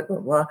can't do it. Blah,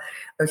 blah.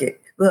 Okay,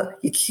 well,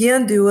 you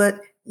can do it.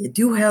 You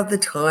do have the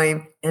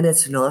time, and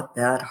it's not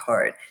that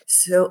hard.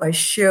 So I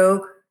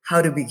show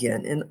how to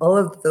begin. And all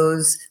of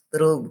those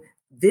little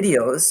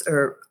videos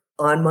are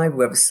on my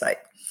website.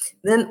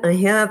 Then I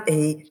have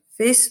a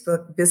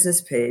Facebook business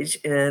page,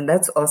 and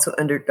that's also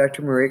under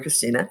Dr. Maria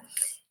Cristina.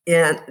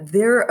 And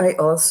there I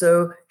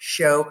also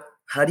show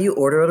how do you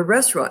order at a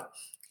restaurant?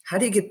 How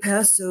do you get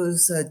past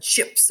those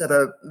chips at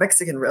a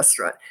Mexican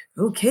restaurant?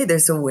 Okay,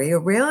 there's a way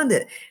around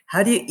it.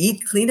 How do you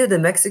eat clean at a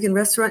Mexican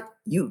restaurant?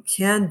 You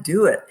can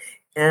do it.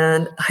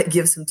 And I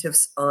give some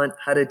tips on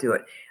how to do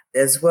it,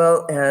 as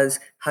well as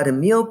how to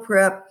meal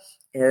prep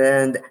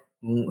and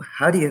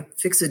how do you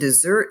fix a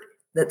dessert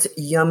that's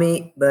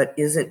yummy but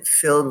isn't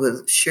filled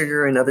with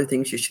sugar and other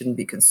things you shouldn't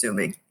be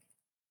consuming.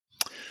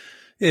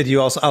 And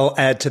I'll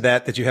add to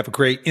that you have a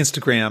great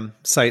Instagram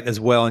site as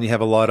well, and you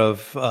have a lot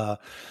of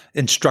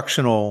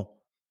instructional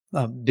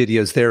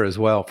videos there as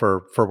well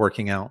for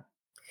working out.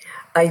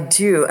 I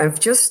do. I've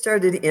just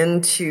started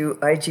into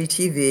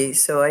IGTV,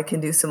 so I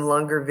can do some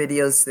longer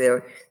videos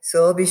there.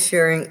 So I'll be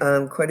sharing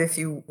quite a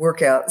few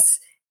workouts.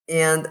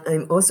 And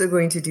I'm also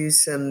going to do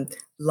some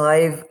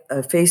live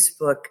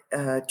Facebook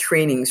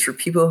trainings for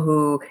people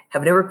who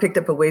have never picked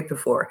up a weight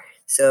before.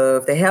 So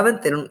if they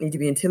haven't, they don't need to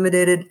be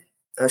intimidated.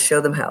 I'll show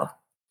them how.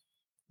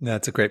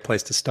 That's a great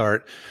place to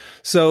start.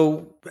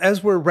 So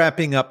as we're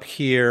wrapping up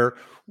here,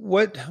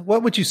 what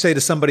would you say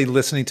to somebody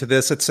listening to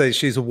this? Let's say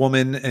she's a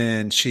woman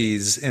and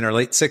she's in her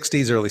late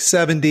 60s, early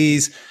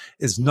 70s,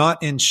 is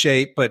not in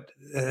shape, but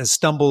has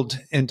stumbled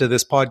into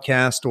this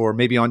podcast or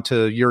maybe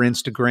onto your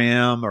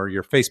Instagram or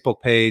your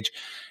Facebook page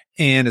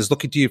and is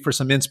looking to you for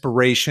some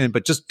inspiration,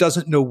 but just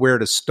doesn't know where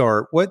to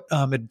start. What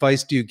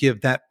advice do you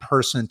give that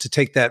person to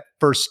take that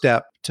first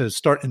step to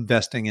start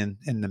investing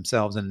in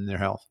themselves and in their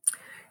health?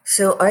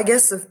 So I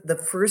guess the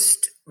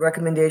first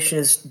recommendation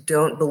is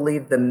don't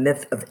believe the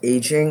myth of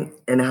aging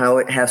and how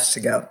it has to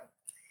go,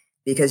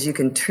 because you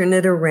can turn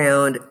it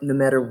around no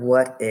matter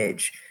what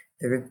age.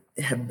 There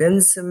have been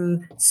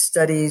some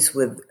studies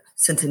with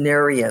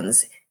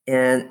centenarians,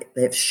 and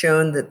they've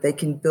shown that they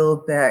can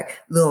build back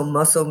little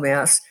muscle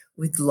mass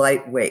with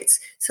light weights.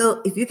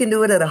 So if you can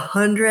do it at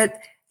 100,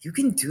 you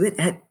can do it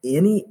at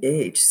any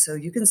age. So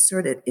you can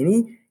start at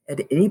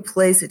any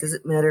place. It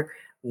doesn't matter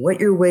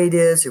what your weight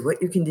is or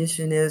what your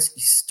condition is.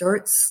 You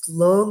start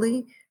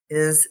slowly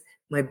is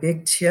my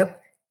big tip,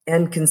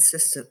 and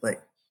consistently.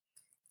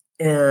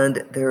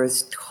 And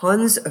there's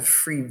tons of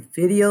free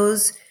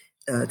videos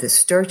to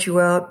start you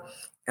out.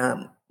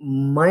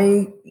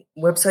 My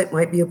website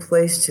might be a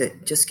place to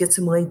just get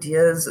some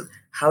ideas of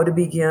how to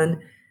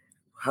begin,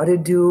 how to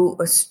do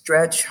a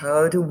stretch,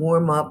 how to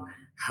warm up,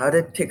 how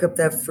to pick up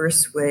that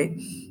first weight,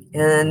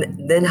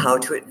 and then how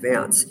to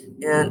advance.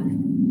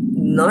 And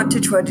not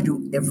to try to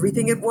do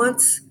everything at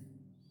once,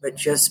 but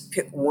just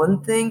pick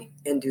one thing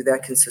and do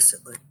that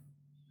consistently.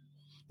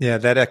 Yeah,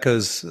 that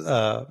echoes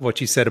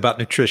what you said about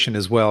nutrition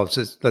as well. It's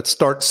just, let's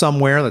start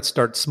somewhere, let's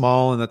start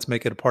small, and let's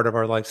make it a part of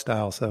our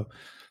lifestyle. So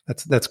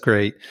that's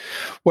great.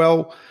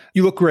 Well,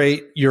 you look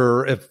great.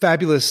 You're a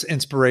fabulous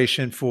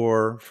inspiration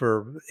for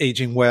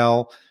aging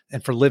well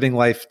and for living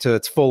life to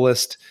its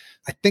fullest.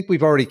 I think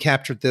we've already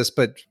captured this,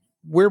 but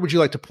where would you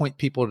like to point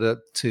people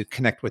to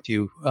connect with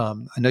you?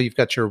 I know you've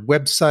got your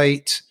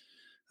website.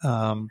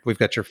 We've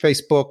got your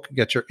Facebook, you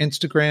got your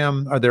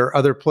Instagram. Are there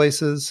other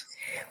places?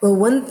 Well,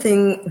 one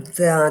thing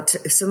that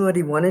if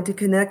somebody wanted to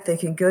connect, they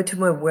can go to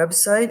my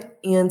website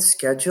and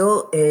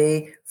schedule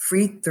a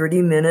free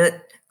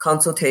 30-minute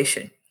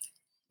consultation.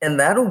 And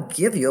that'll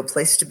give you a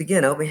place to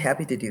begin. I'll be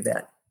happy to do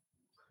that.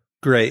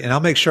 Great. And I'll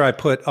make sure I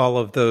put all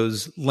of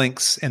those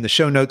links in the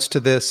show notes to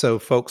this. So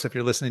folks, if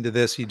you're listening to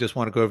this, you just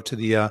want to go over to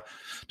the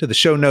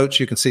show notes,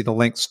 you can see the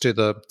links to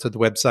the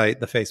website,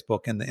 the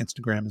Facebook, and the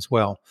Instagram as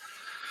well.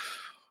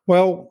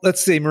 Well,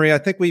 let's see, Maria, I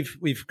think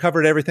we've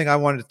covered everything I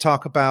wanted to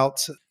talk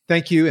about.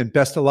 Thank you and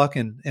best of luck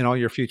in all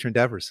your future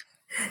endeavors.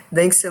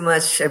 Thanks so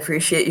much. I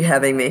appreciate you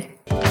having me.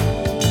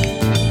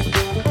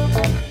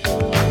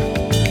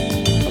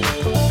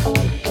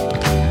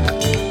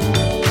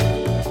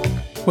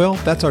 Well,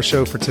 that's our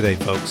show for today,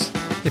 folks.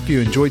 If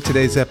you enjoyed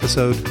today's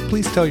episode,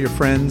 please tell your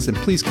friends and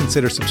please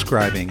consider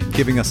subscribing and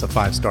giving us a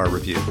 5-star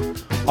review.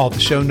 All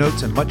the show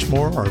notes and much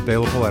more are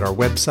available at our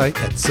website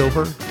at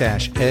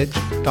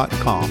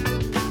silver-edge.com.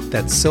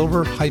 That's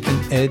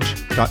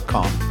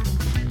silver-edge.com.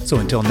 So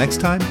until next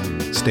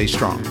time, stay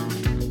strong.